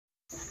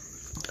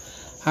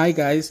Hi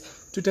guys,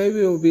 today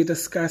we will be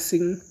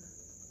discussing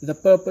the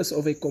purpose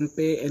of a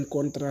compare and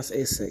contrast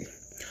essay.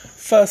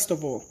 First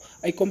of all,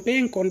 a compare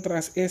and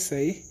contrast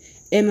essay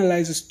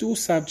analyzes two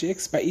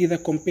subjects by either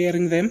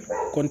comparing them,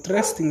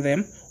 contrasting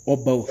them, or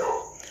both.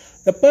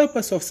 The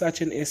purpose of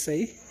such an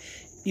essay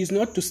is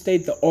not to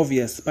state the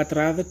obvious, but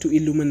rather to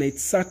illuminate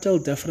subtle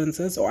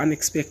differences or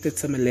unexpected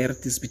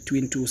similarities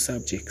between two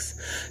subjects.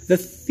 The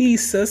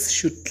thesis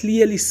should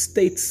clearly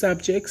state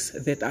subjects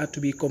that are to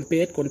be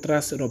compared,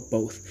 contrasted, or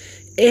both,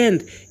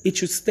 and it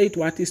should state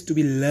what is to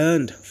be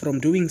learned from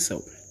doing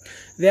so.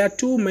 There are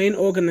two main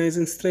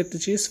organizing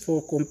strategies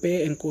for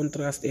compare and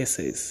contrast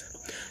essays.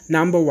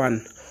 Number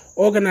one,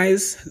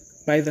 organize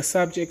by the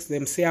subjects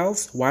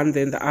themselves, one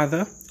then the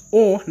other.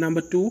 Or,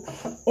 number two,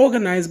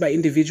 organize by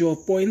individual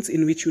points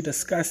in which you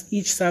discuss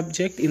each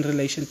subject in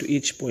relation to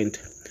each point.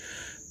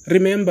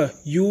 Remember,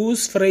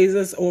 use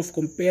phrases of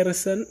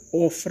comparison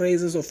or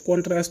phrases of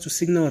contrast to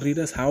signal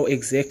readers how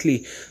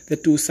exactly the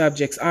two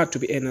subjects are to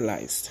be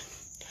analyzed.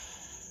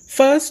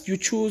 First, you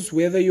choose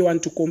whether you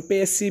want to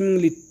compare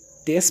seemingly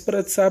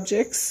disparate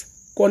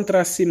subjects,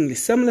 contrast seemingly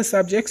similar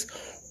subjects,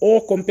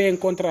 or compare and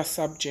contrast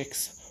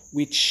subjects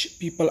which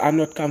people are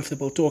not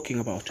comfortable talking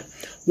about.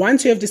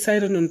 Once you have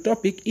decided on a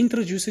topic,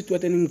 introduce it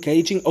with an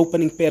engaging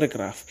opening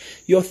paragraph.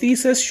 Your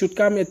thesis should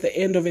come at the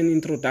end of an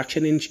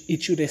introduction, and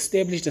it should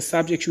establish the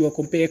subjects you will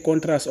compare,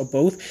 contrast, or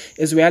both,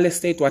 as well as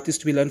state what is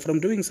to be learned from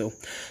doing so.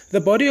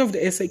 The body of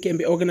the essay can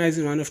be organized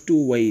in one of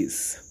two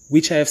ways,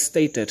 which I have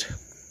stated.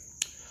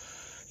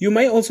 You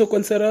may also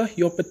consider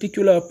your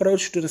particular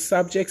approach to the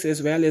subjects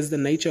as well as the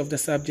nature of the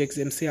subjects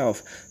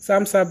themselves.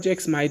 Some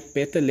subjects might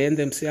better lend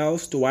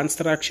themselves to one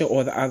structure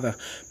or the other.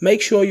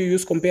 Make sure you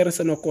use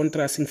comparison or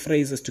contrasting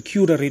phrases to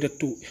cue the reader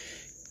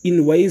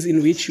in ways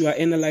in which you are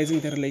analyzing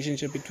the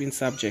relationship between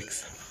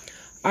subjects.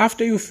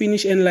 After you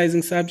finish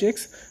analyzing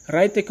subjects,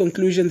 write a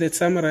conclusion that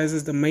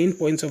summarizes the main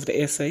points of the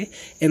essay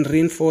and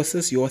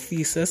reinforces your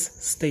thesis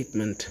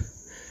statement.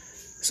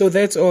 So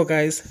that's all,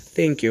 guys.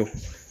 Thank you.